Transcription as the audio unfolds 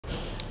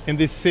In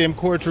this same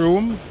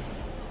courtroom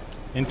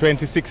in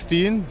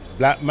 2016,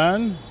 black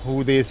man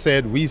who they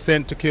said we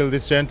sent to kill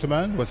this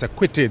gentleman was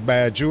acquitted by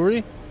a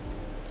jury.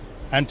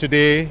 And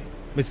today,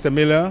 Mr.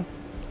 Miller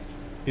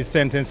is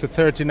sentenced to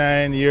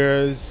 39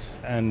 years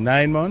and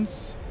 9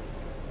 months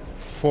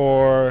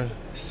for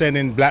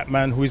sending black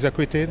man who is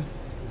acquitted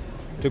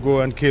to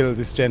go and kill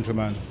this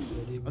gentleman. I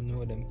didn't even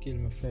know them kill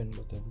my friend,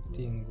 but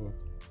everything good.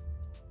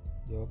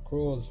 Yo,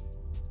 crows.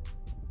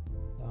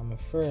 I'm a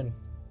friend.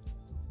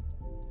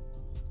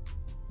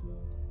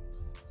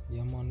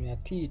 Yeah, man, me a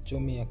teach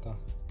Jamaica.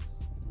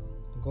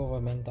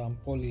 Government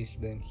and police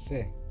them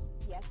say.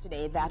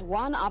 Yesterday, that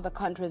one of the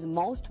country's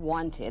most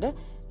wanted,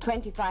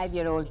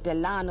 25-year-old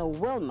Delano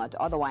Wilmot,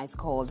 otherwise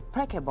called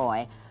Prekeh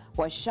Boy,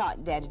 was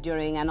shot dead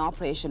during an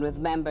operation with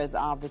members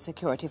of the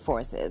security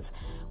forces.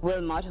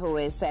 Wilmot, who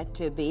is said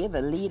to be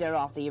the leader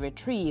of the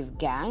Retrieve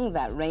gang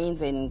that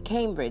reigns in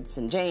Cambridge,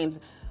 St. James,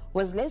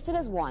 was listed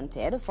as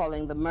wanted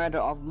following the murder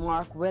of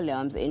Mark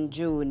Williams in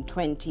June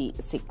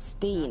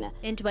 2016.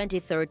 In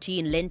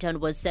 2013,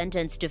 Linton was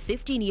sentenced to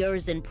 15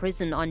 years in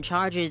prison on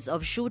charges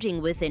of shooting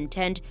with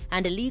intent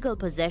and illegal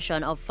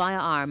possession of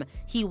firearm.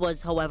 He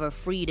was, however,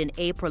 freed in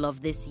April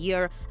of this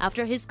year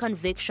after his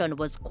conviction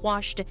was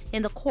quashed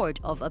in the Court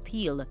of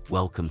Appeal.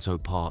 Welcome to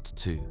part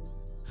 2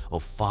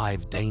 of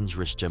 5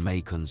 dangerous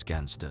Jamaican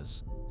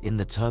gangsters. In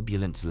the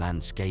turbulent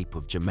landscape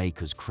of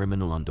Jamaica's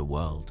criminal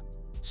underworld,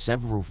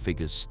 several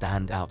figures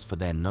stand out for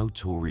their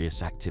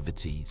notorious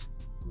activities,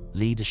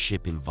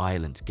 leadership in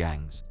violent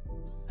gangs,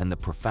 and the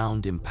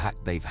profound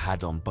impact they've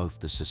had on both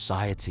the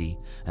society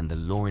and the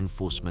law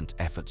enforcement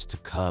efforts to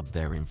curb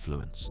their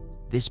influence.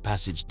 This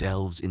passage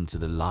delves into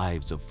the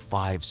lives of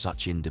 5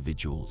 such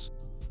individuals,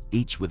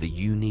 each with a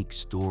unique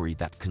story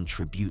that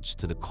contributes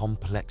to the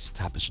complex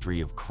tapestry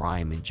of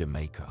crime in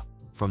Jamaica.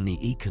 From the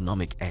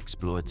economic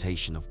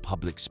exploitation of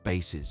public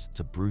spaces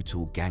to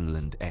brutal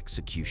gangland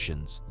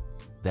executions,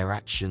 their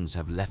actions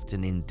have left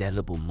an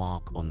indelible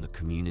mark on the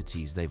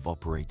communities they've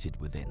operated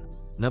within.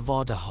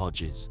 Navada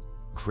Hodges,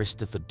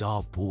 Christopher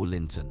Paul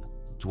Linton,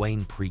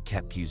 Duane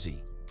Prekeh Pusey,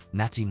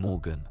 Natty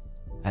Morgan,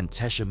 and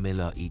Tesha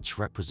Miller each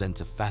represent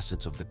a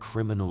facet of the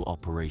criminal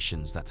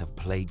operations that have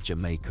plagued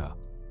Jamaica,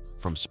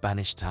 from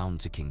Spanish Town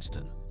to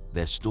Kingston.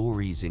 Their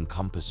stories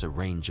encompass a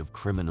range of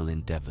criminal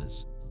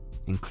endeavors,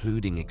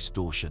 including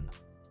extortion,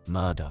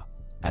 murder,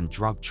 and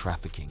drug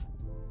trafficking,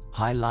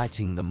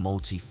 highlighting the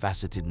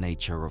multifaceted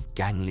nature of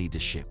gang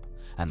leadership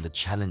and the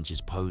challenges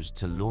posed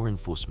to law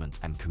enforcement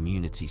and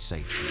community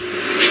safety.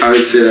 I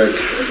would say that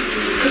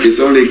it's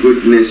only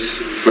goodness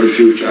for the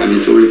future and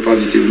it's only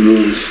positive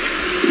moves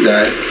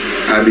that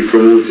I'll be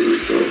promoting.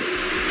 So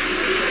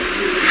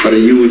for the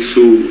youths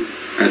who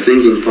are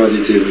thinking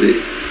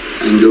positively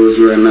and those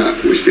who are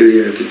not, we're still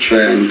here to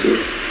try and to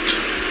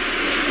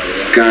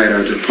guide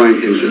or to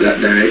point into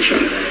that direction.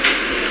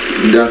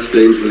 That's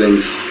the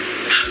influence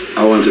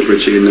I want to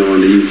portray now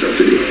on the youth of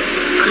today.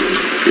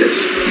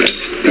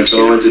 Yes, that's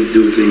how I want to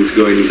do things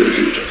going into the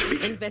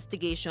future.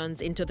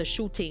 Investigations into the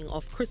shooting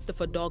of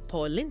Christopher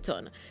Paul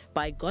Linton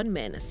by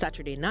gunmen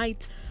Saturday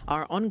night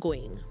are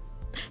ongoing.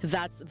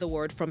 That's the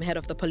word from head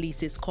of the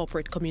police's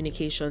corporate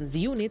communications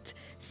unit,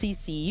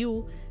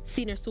 CCU,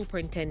 Senior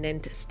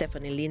Superintendent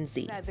Stephanie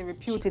Lindsay. The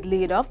reputed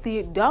leader of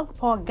the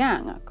Paw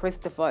gang,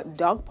 Christopher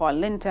Paul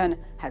Linton,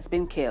 has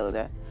been killed.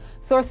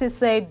 Sources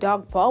say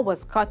Paw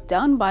was cut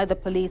down by the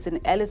police in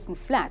Ellison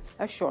Flats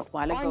a short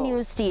while ago. Our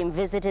news team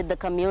visited the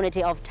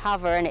community of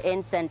Tavern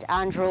in St.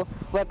 Andrew,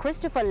 where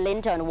Christopher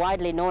Linton,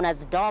 widely known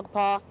as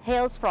Paw,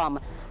 hails from.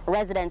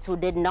 Residents who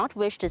did not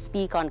wish to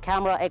speak on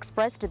camera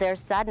expressed their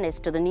sadness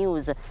to the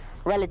news.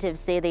 Relatives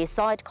say they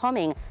saw it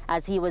coming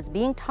as he was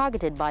being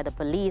targeted by the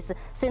police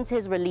since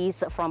his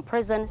release from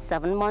prison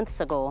 7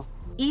 months ago.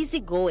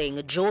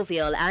 Easygoing,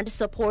 jovial, and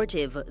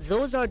supportive,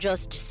 those are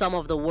just some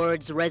of the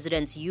words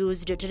residents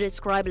used to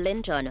describe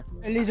Linton.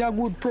 He's a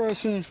good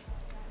person.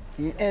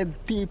 He helps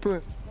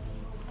people.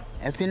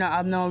 If you don't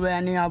have nowhere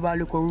and you have a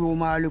little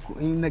room or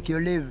he make you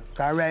live.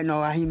 Because right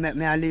now he make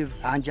me live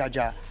and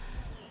Jaja.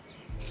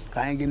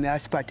 Can you give me a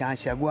spot and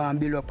say, go and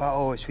build up a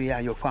house for you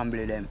and your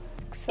family them.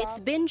 It's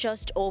been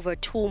just over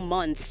 2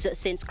 months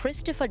since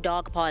Christopher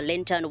Paw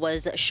Linton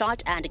was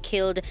shot and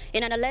killed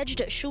in an alleged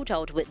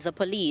shootout with the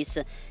police.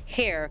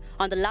 Here,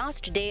 on the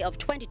last day of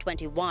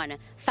 2021,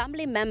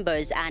 family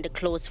members and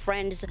close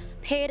friends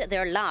paid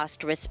their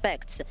last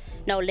respects.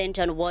 Now,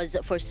 Linton was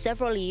for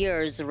several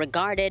years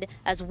regarded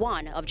as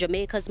one of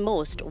Jamaica's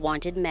most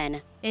wanted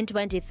men. In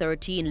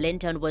 2013,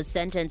 Linton was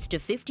sentenced to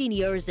 15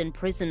 years in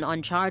prison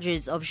on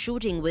charges of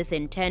shooting with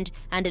intent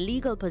and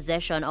illegal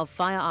possession of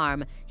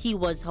firearm. He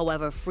was,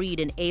 however, freed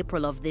in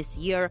April of this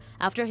year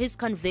after his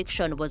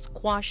conviction was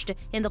quashed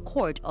in the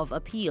Court of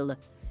Appeal.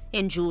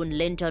 In June,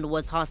 Linton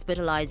was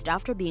hospitalized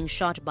after being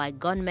shot by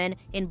gunmen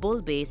in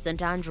Bull Bay,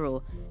 St.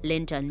 Andrew.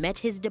 Linton met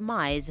his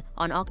demise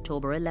on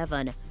October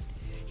 11.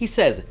 He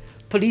says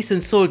police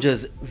and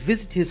soldiers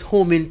visit his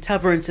home in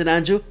Tavern, St.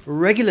 Andrew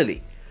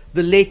regularly,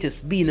 the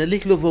latest being a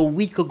little over a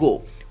week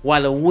ago,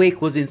 while a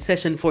wake was in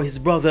session for his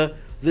brother,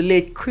 the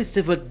late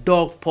Christopher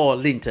Paul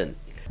Linton.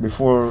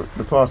 Before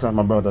the pastor and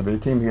my brother, they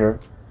came here,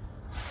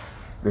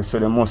 they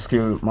said they must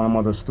kill my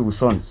mother's 2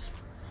 sons.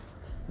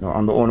 You know,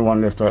 I'm the only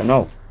one left right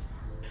now.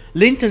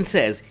 Linton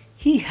says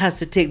he has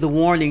to take the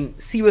warning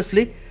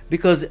seriously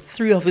because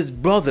 3 of his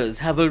brothers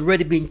have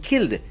already been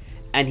killed,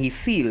 and he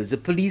feels the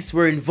police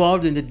were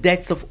involved in the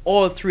deaths of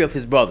all 3 of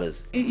his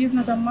brothers. He's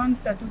not a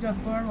monster to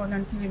just go around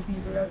and killing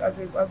people as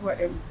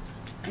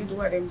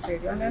what them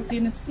said. You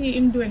understand? You see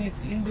him doing it,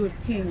 him do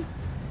things,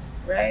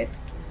 right?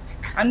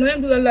 I know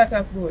him do a lot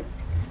of good.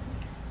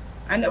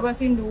 I never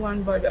seen him do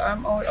one, but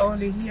I'm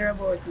only hear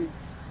about it.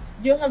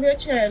 You have your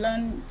child,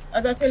 and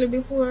as I tell you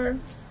before,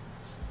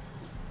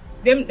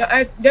 them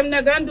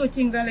not gonna do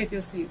things and let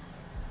you see.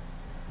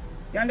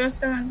 You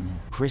understand?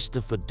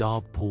 Christopher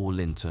Dogpaw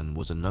Linton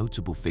was a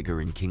notable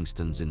figure in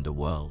Kingston's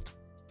underworld,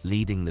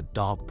 leading the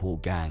Dogpaw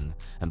gang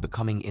and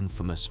becoming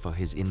infamous for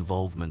his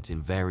involvement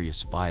in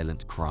various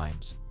violent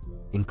crimes,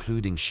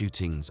 including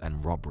shootings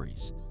and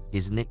robberies.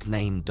 His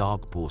nickname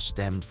Dogpaw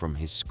stemmed from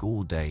his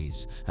school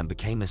days and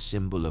became a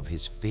symbol of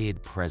his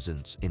feared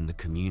presence in the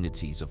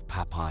communities of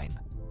Papine,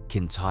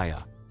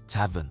 Kintyre,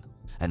 Tavern,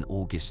 and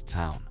August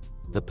Town.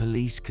 The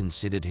police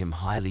considered him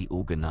highly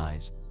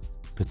organized,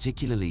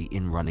 particularly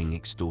in running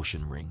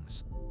extortion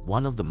rings.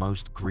 One of the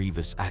most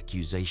grievous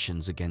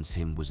accusations against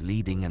him was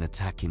leading an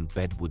attack in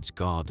Bedwood's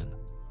Garden,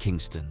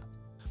 Kingston,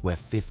 where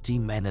 50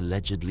 men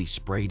allegedly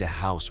sprayed a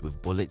house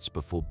with bullets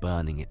before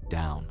burning it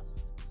down,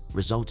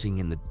 resulting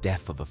in the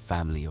death of a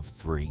family of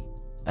 3.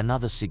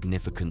 Another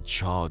significant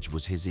charge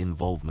was his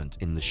involvement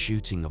in the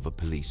shooting of a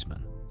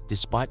policeman.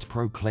 Despite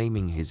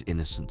proclaiming his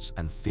innocence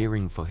and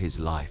fearing for his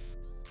life,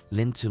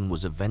 Linton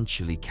was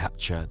eventually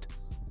captured,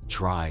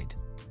 tried,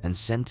 and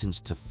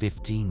sentenced to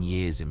 15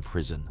 years in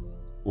prison,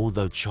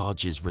 although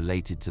charges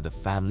related to the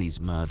family's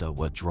murder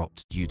were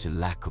dropped due to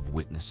lack of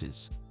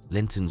witnesses.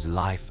 Linton's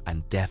life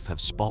and death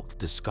have sparked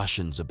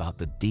discussions about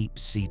the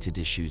deep-seated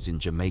issues in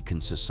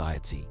Jamaican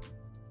society,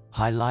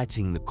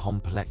 highlighting the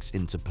complex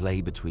interplay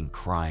between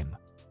crime,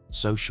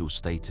 social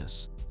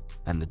status,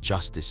 and the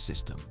justice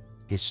system.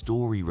 His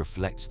story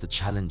reflects the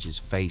challenges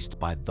faced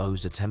by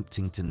those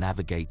attempting to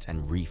navigate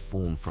and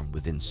reform from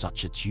within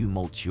such a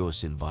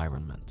tumultuous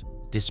environment.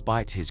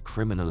 Despite his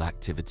criminal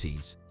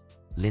activities,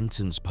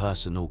 Linton's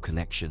personal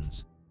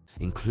connections,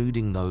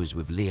 including those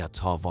with Leah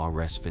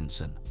Tavares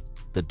Vinson,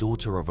 the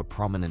daughter of a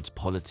prominent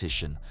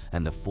politician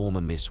and a former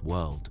Miss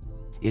World,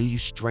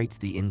 illustrate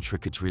the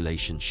intricate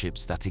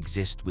relationships that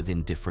exist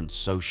within different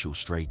social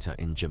strata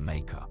in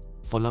Jamaica.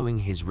 Following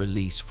his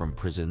release from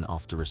prison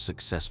after a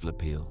successful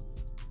appeal,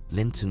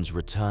 Linton's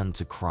return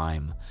to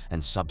crime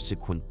and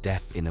subsequent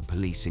death in a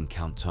police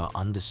encounter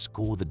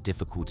underscore the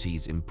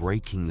difficulties in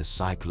breaking the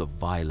cycle of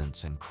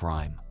violence and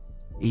crime.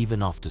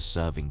 Even after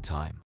serving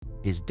time,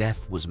 his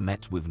death was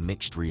met with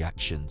mixed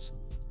reactions,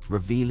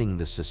 revealing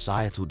the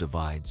societal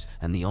divides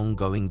and the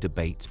ongoing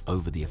debate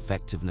over the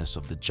effectiveness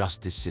of the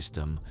justice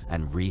system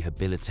and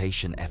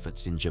rehabilitation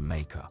efforts in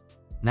Jamaica.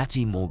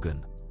 Natty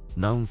Morgan,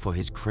 known for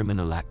his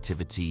criminal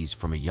activities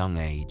from a young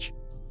age,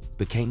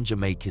 became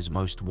Jamaica's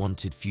most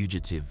wanted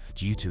fugitive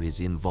due to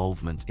his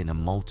involvement in a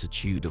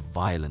multitude of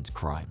violent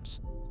crimes.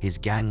 His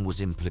gang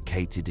was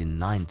implicated in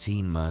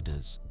 19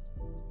 murders,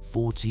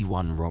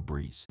 41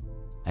 robberies,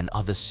 and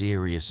other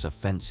serious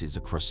offenses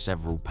across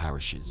several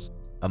parishes.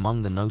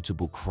 Among the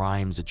notable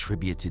crimes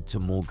attributed to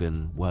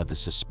Morgan were the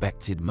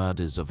suspected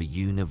murders of a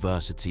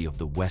University of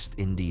the West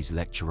Indies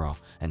lecturer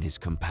and his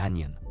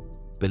companion,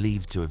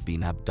 believed to have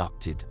been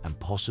abducted and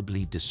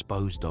possibly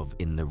disposed of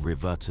in the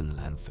Riverton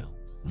landfill.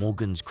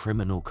 Morgan's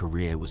criminal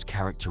career was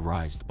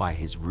characterized by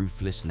his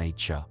ruthless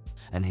nature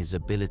and his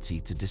ability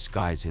to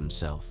disguise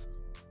himself,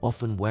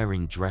 often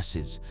wearing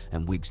dresses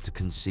and wigs to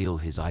conceal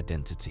his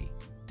identity.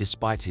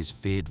 Despite his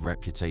feared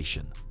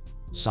reputation,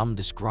 some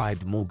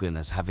described Morgan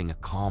as having a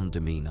calm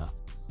demeanor,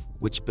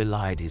 which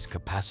belied his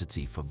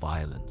capacity for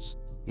violence.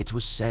 It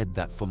was said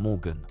that for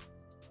Morgan,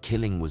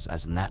 killing was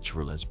as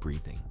natural as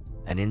breathing.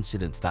 An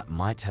incident that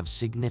might have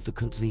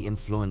significantly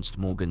influenced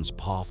Morgan's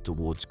path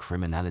towards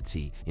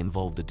criminality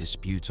involved a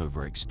dispute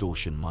over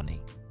extortion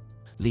money,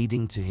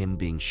 leading to him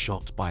being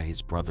shot by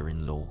his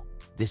brother-in-law.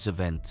 This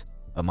event,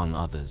 among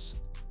others,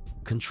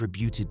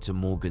 contributed to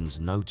Morgan's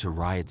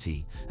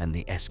notoriety and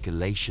the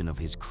escalation of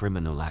his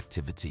criminal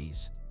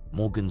activities.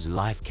 Morgan's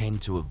life came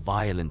to a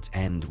violent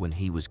end when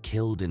he was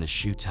killed in a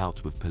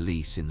shootout with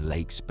police in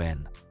Lakes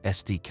Bend,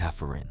 St.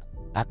 Catherine.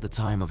 At the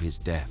time of his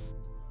death,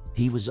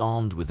 he was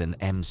armed with an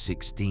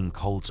M16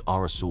 Colt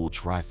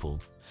assault rifle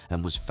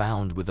and was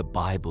found with a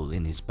Bible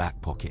in his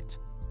back pocket,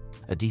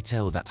 a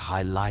detail that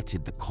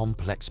highlighted the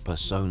complex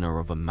persona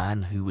of a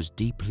man who was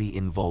deeply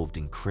involved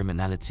in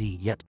criminality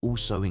yet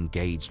also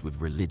engaged with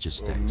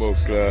religious texts.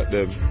 Most glad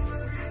them.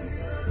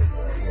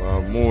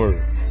 More.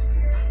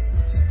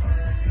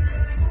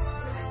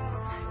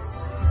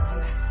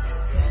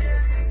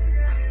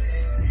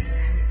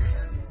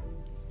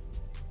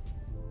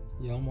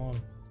 Yeah, man.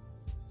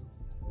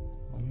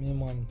 Me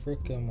man,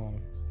 Prekeh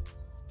man.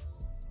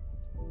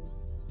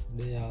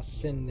 They are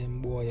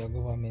sending boy a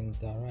government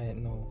right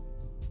now.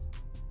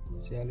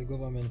 See all the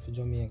government for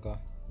Jamaica.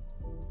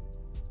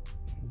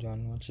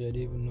 John, what you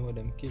didn't even know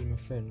them kill my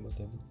friend, but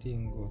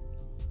everything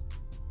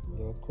good.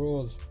 Yo,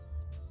 Crows,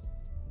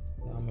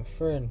 you're my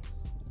friend.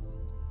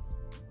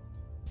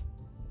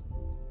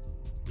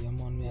 Yeah,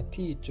 man, me a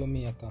teach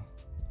Jamaica.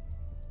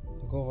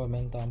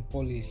 Government and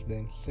police,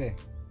 them say.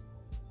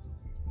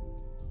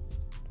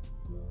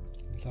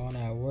 It's one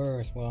of the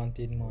worst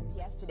wanted, man.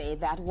 Yesterday,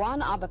 that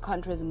one of the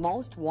country's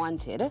most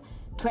wanted,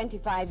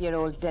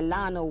 25-year-old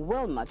Delano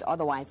Wilmot,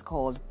 otherwise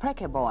called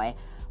Prekeh boy,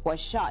 was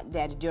shot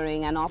dead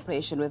during an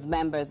operation with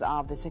members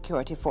of the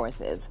security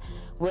forces.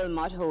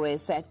 Wilmot, who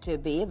is said to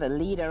be the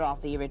leader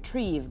of the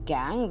Retrieve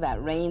gang that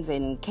reigns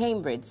in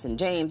Cambridge, St.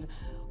 James,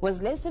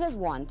 was listed as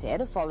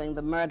wanted following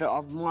the murder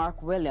of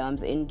Mark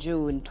Williams in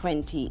June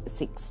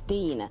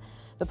 2016.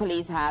 The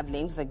police have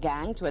linked the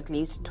gang to at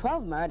least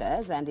 12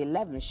 murders and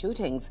 11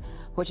 shootings,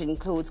 which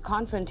includes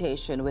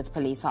confrontation with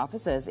police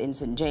officers in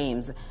St.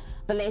 James.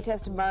 The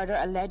latest murder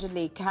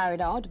allegedly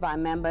carried out by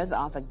members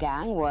of the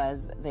gang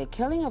was the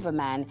killing of a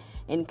man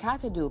in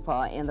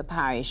Catadupa in the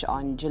parish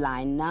on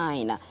July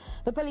 9.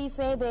 The police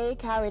say they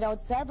carried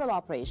out several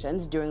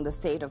operations during the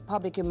state of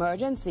public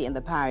emergency in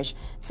the parish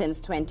since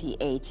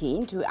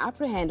 2018 to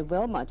apprehend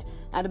Wilmot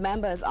and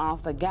members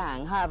of the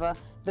gang. However,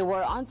 they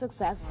were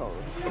unsuccessful.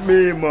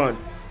 Me, man.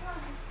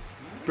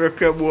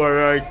 Prekeh boy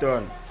right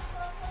on.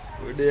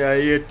 They are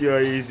 8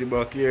 years easy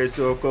back here,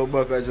 so come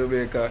back to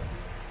Jamaica.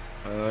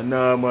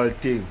 Normal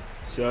thing.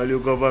 So all you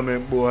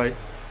government boy,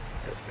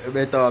 you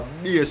better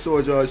be a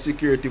soldier or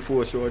security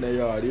force on the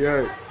yard,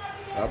 yeah?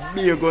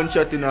 Be a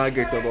gunshot in our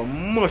ghetto, but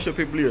mash up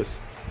the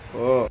place.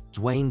 Oh.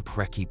 Duane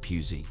Prekeh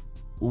Pusey,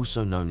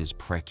 also known as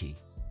Prekeh,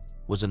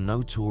 was a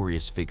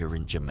notorious figure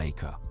in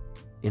Jamaica,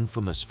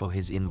 infamous for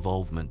his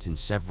involvement in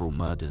several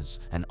murders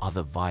and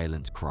other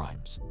violent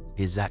crimes.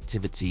 His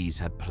activities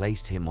had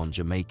placed him on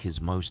Jamaica's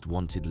most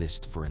wanted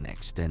list for an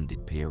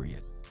extended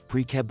period.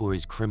 Prekeh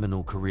boy's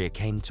criminal career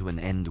came to an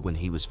end when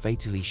he was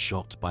fatally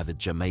shot by the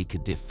Jamaica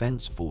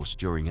Defense Force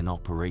during an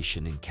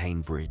operation in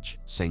Cambridge,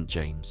 St.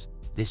 James.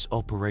 This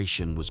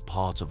operation was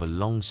part of a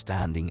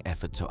long-standing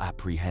effort to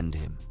apprehend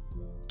him,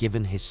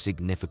 given his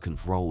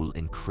significant role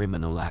in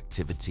criminal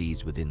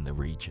activities within the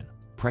region.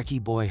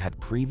 Prekeh boy had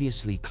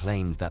previously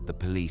claimed that the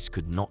police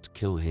could not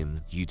kill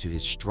him due to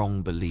his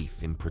strong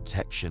belief in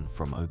protection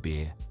from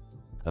obeah,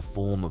 a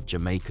form of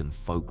Jamaican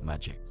folk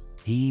magic.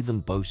 He even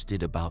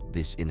boasted about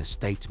this in a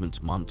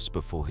statement months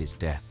before his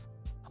death,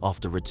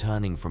 after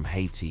returning from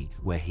Haiti,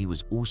 where he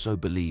was also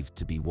believed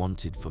to be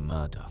wanted for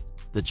murder.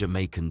 The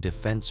Jamaican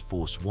Defense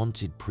Force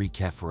wanted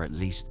Prekeh for at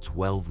least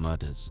 12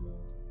 murders,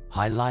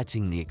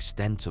 highlighting the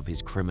extent of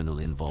his criminal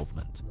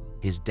involvement.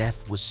 His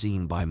death was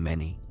seen by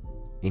many,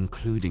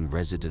 including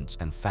residents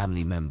and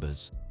family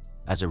members,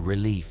 as a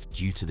relief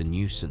due to the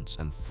nuisance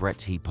and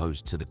threat he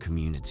posed to the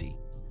community.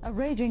 A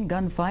raging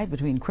gunfight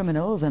between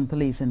criminals and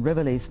police in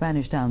Rivoli,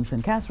 Spanish Town,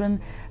 St. Catherine,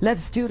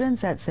 left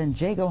students at San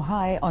Diego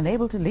High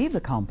unable to leave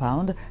the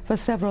compound for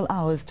several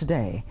hours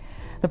today.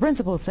 The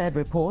principal said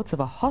reports of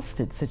a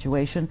hostage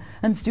situation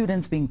and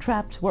students being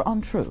trapped were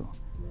untrue.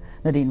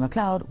 Nadine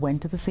McLeod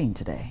went to the scene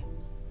today.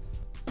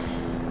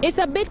 It's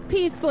a bit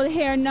peaceful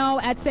here now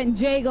at St.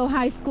 Diego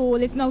High School.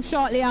 It's now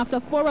shortly after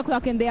 4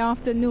 o'clock in the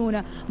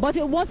afternoon, but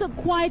it wasn't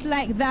quite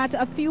like that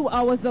a few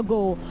hours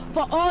ago.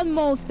 For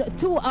almost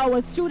 2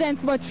 hours,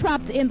 students were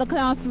trapped in the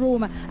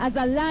classroom as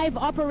a live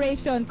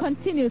operation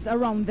continues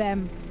around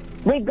them.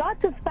 We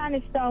got to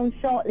Spanish Town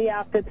shortly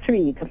after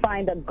 3 to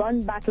find a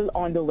gun battle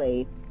on the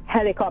way.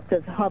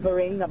 Helicopters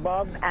hovering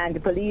above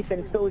and police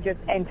and soldiers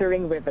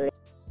entering Rivoli.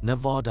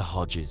 Navada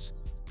Hodges,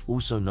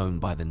 also known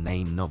by the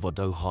name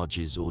Navada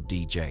Hodges or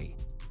DJ,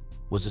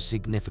 was a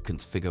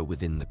significant figure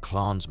within the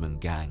Clansman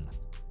gang,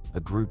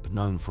 a group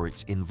known for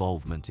its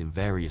involvement in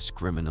various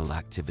criminal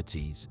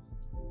activities,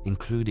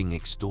 including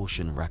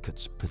extortion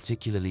rackets,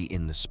 particularly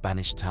in the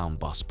Spanish Town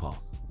bus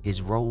park.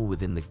 His role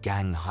within the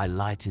gang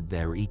highlighted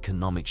their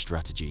economic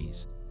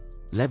strategies,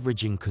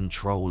 leveraging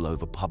control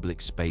over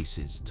public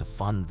spaces to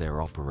fund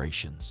their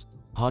operations.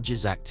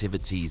 Hodges'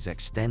 activities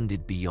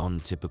extended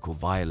beyond typical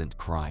violent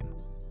crime,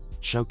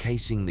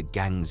 showcasing the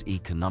gang's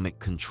economic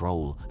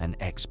control and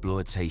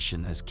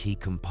exploitation as key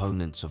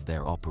components of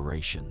their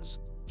operations.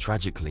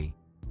 Tragically,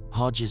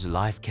 Hodges'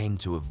 life came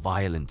to a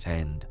violent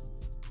end,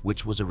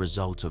 which was a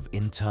result of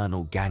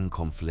internal gang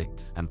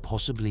conflict and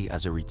possibly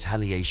as a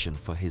retaliation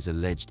for his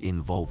alleged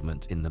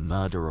involvement in the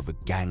murder of a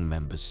gang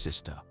member's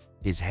sister.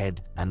 His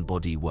head and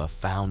body were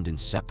found in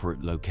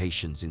separate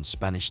locations in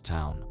Spanish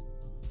Town,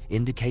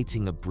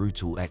 indicating a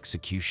brutal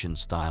execution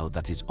style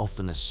that is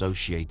often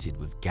associated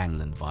with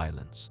gangland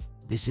violence.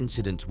 This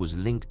incident was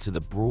linked to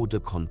the broader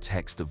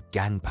context of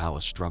gang power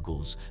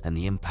struggles and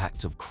the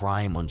impact of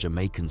crime on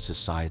Jamaican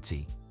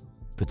society,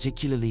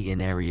 particularly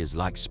in areas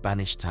like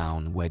Spanish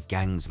Town where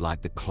gangs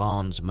like the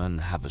Clansman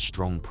have a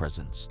strong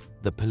presence.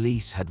 The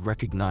police had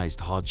recognized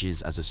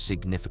Hodges as a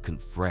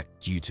significant threat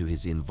due to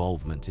his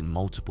involvement in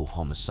multiple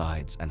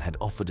homicides and had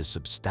offered a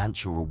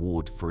substantial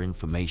reward for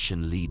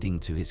information leading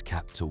to his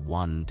capture.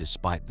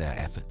 Despite their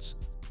efforts,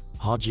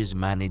 Hodges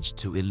managed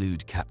to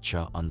elude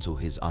capture until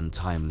his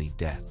untimely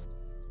death.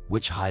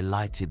 which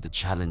highlighted the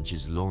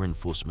challenges law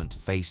enforcement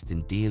faced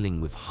in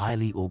dealing with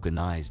highly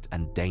organized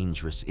and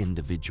dangerous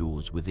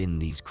individuals within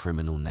these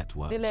criminal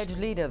networks. The alleged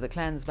leader of the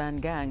Clansman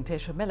gang,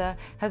 Tesha Miller,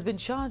 has been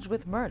charged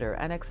with murder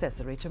and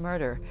accessory to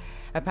murder.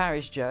 A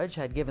parish judge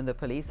had given the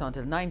police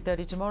until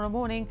 9:30 tomorrow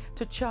morning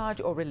to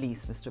charge or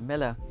release Mr.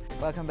 Miller.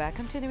 Welcome back.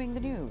 Continuing the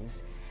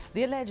news.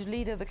 The alleged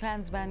leader of the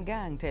Clansman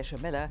gang,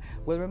 Tesha Miller,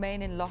 will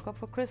remain in lockup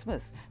for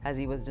Christmas as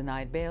he was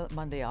denied bail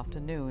Monday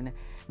afternoon.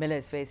 Miller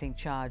is facing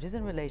charges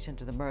in relation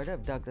to the murder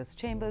of Douglas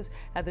Chambers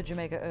at the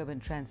Jamaica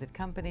Urban Transit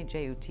Company,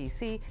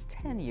 JUTC,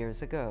 10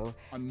 years ago.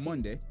 On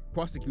Monday,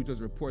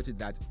 prosecutors reported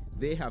that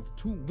they have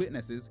 2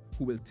 witnesses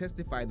who will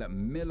testify that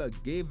Miller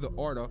gave the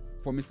order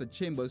for Mr.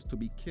 Chambers to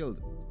be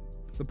killed.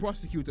 The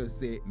prosecutors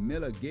say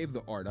Miller gave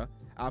the order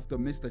after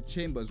Mr.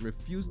 Chambers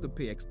refused to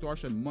pay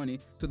extortion money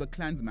to the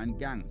Clansman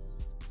gang.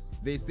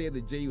 They say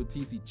the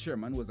JUTC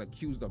chairman was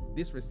accused of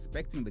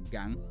disrespecting the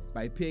gang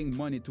by paying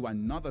money to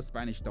another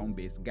Spanish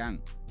Town-based gang.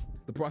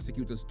 The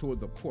prosecutors told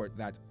the court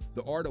that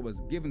the order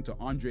was given to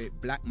Andre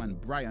Blackman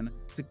Bryan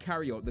to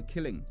carry out the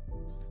killing.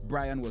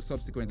 Bryan was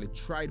subsequently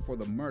tried for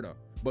the murder,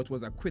 but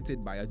was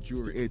acquitted by a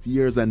jury. 8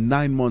 years and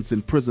 9 months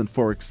in prison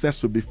for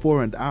accessory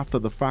before and after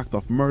the fact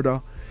of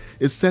murder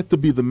is said to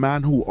be the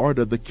man who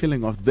ordered the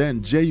killing of then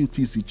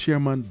JUTC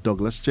chairman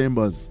Douglas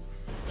Chambers.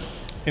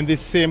 In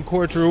this same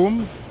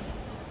courtroom,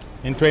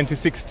 in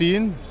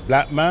 2016,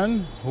 black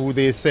man who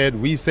they said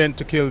we sent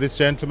to kill this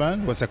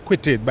gentleman was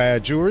acquitted by a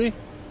jury.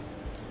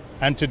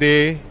 And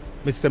today,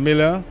 Mr.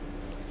 Miller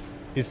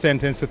is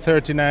sentenced to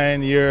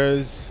 39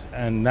 years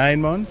and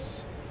 9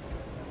 months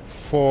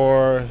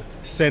for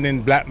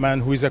sending black man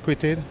who is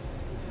acquitted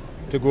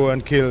to go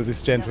and kill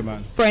this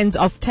gentleman. Friends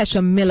of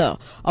Tesha Miller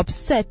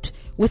upset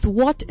with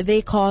what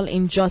they call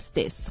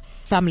injustice.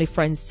 Family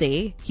friends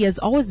say he has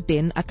always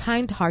been a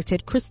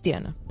kind-hearted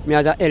Christian. Me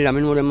as a elder, I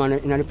know the man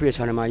in the place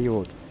when I'm a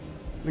youth.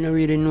 I don't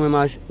really know him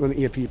as when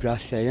hear people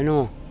say, you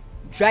know.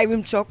 Drive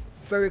him truck,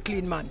 very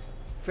clean man,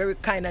 very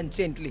kind and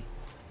gently.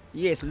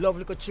 Yes, love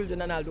little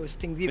children and all those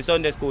things. My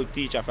Sunday school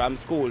teacher from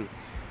school,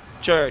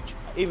 church,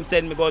 him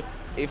send me go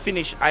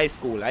finish high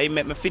school. I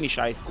make me finish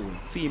high school.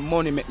 Fee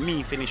money make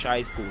me finish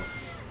high school.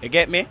 You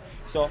get me?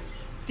 So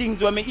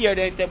things when me hear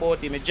them say about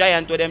him, a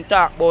giant with them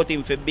talk about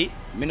him for be,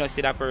 me not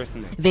see that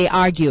person. They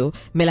argue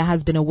Miller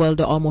has been a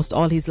welder almost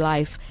all his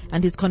life,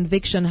 and his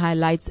conviction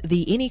highlights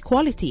the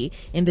inequality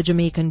in the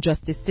Jamaican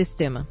justice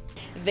system.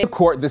 The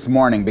court this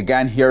morning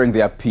began hearing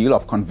the appeal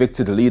of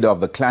convicted leader of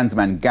the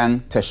Clansman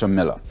gang, Tesha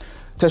Miller.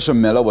 Tesha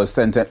Miller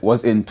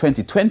was in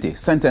 2020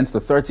 sentenced to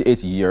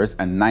 38 years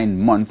and 9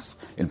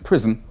 months in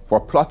prison for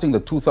plotting the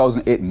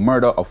 2008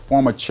 murder of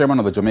former chairman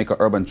of the Jamaica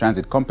Urban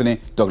Transit Company,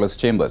 Douglas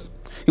Chambers.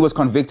 He was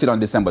convicted on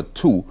December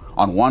 2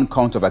 on 1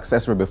 count of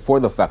accessory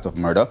before the fact of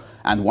murder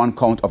and 1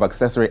 count of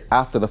accessory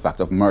after the fact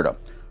of murder.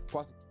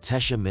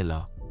 Tesha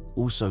Miller,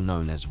 also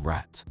known as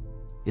Rat,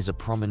 is a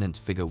prominent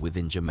figure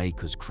within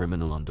Jamaica's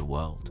criminal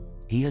underworld.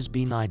 He has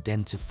been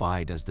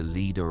identified as the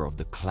leader of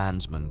the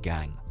Clansman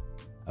gang,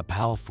 a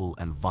powerful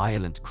and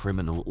violent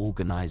criminal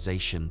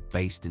organization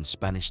based in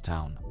Spanish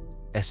Town,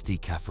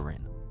 St.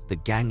 Catherine. The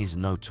gang is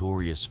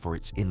notorious for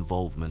its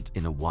involvement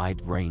in a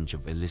wide range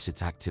of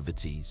illicit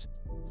activities,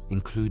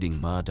 including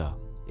murder,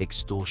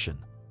 extortion,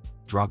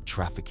 drug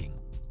trafficking,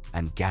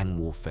 and gang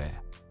warfare.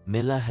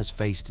 Miller has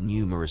faced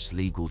numerous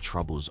legal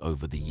troubles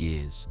over the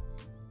years,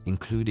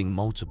 including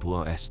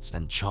multiple arrests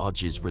and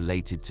charges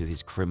related to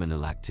his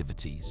criminal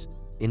activities.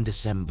 In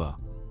December,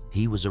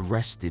 he was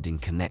arrested in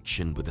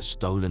connection with a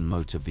stolen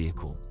motor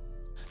vehicle,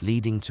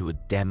 leading to a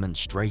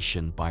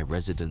demonstration by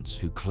residents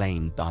who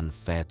claimed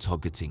unfair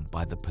targeting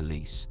by the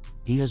police.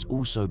 He has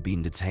also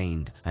been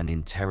detained and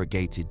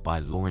interrogated by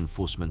law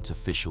enforcement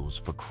officials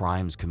for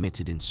crimes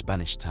committed in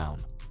Spanish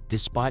Town.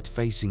 Despite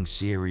facing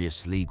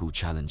serious legal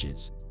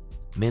challenges,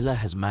 Miller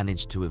has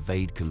managed to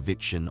evade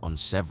conviction on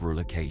several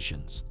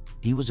occasions.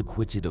 He was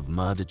acquitted of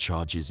murder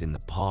charges in the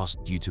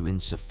past due to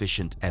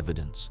insufficient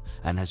evidence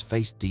and has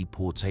faced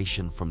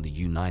deportation from the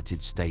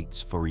United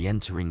States for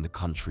re-entering the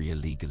country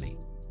illegally.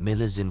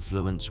 Miller's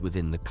influence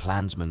within the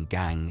Clansman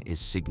gang is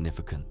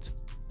significant,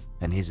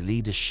 and his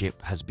leadership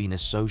has been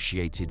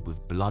associated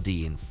with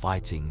bloody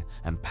infighting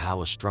and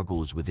power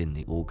struggles within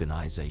the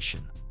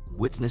organization.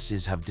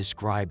 Witnesses have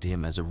described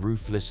him as a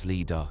ruthless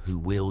leader who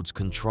wields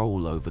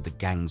control over the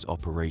gang's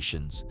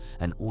operations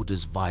and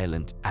orders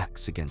violent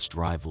acts against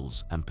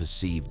rivals and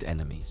perceived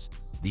enemies.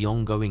 The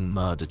ongoing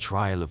murder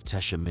trial of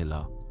Tesha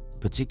Miller,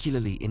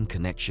 particularly in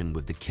connection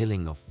with the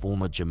killing of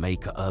former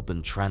Jamaica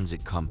Urban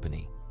Transit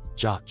Company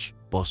Judge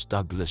Boss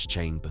Douglas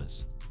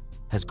Chambers,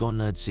 has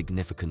garnered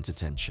significant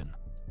attention.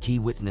 Key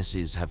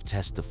witnesses have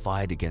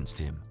testified against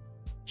him,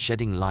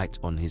 shedding light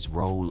on his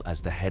role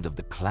as the head of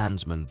the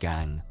Clansman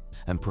gang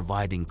and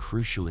providing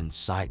crucial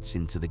insights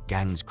into the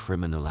gang's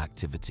criminal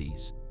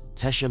activities.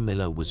 Tesha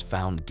Miller was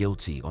found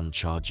guilty on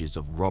charges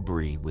of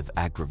robbery with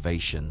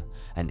aggravation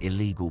and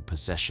illegal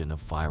possession of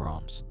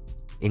firearms.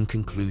 In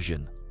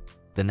conclusion,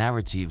 the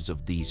narratives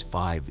of these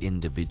 5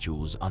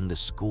 individuals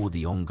underscore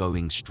the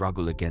ongoing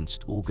struggle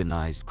against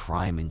organized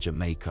crime in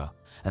Jamaica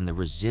and the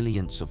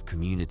resilience of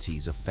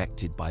communities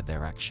affected by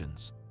their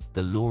actions.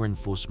 The law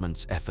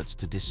enforcement's efforts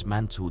to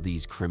dismantle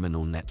these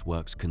criminal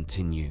networks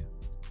continue,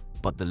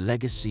 but the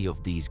legacy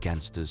of these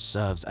gangsters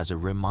serves as a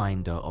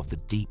reminder of the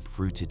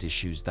deep-rooted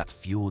issues that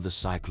fuel the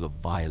cycle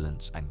of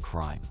violence and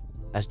crime.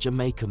 As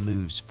Jamaica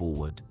moves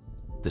forward,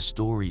 the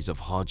stories of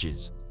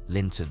Hodges,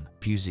 Linton,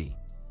 Pusey,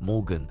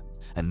 Morgan,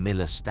 and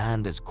Miller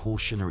stand as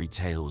cautionary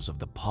tales of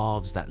the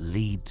paths that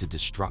lead to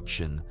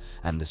destruction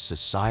and the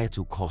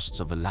societal costs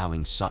of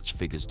allowing such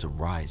figures to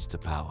rise to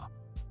power.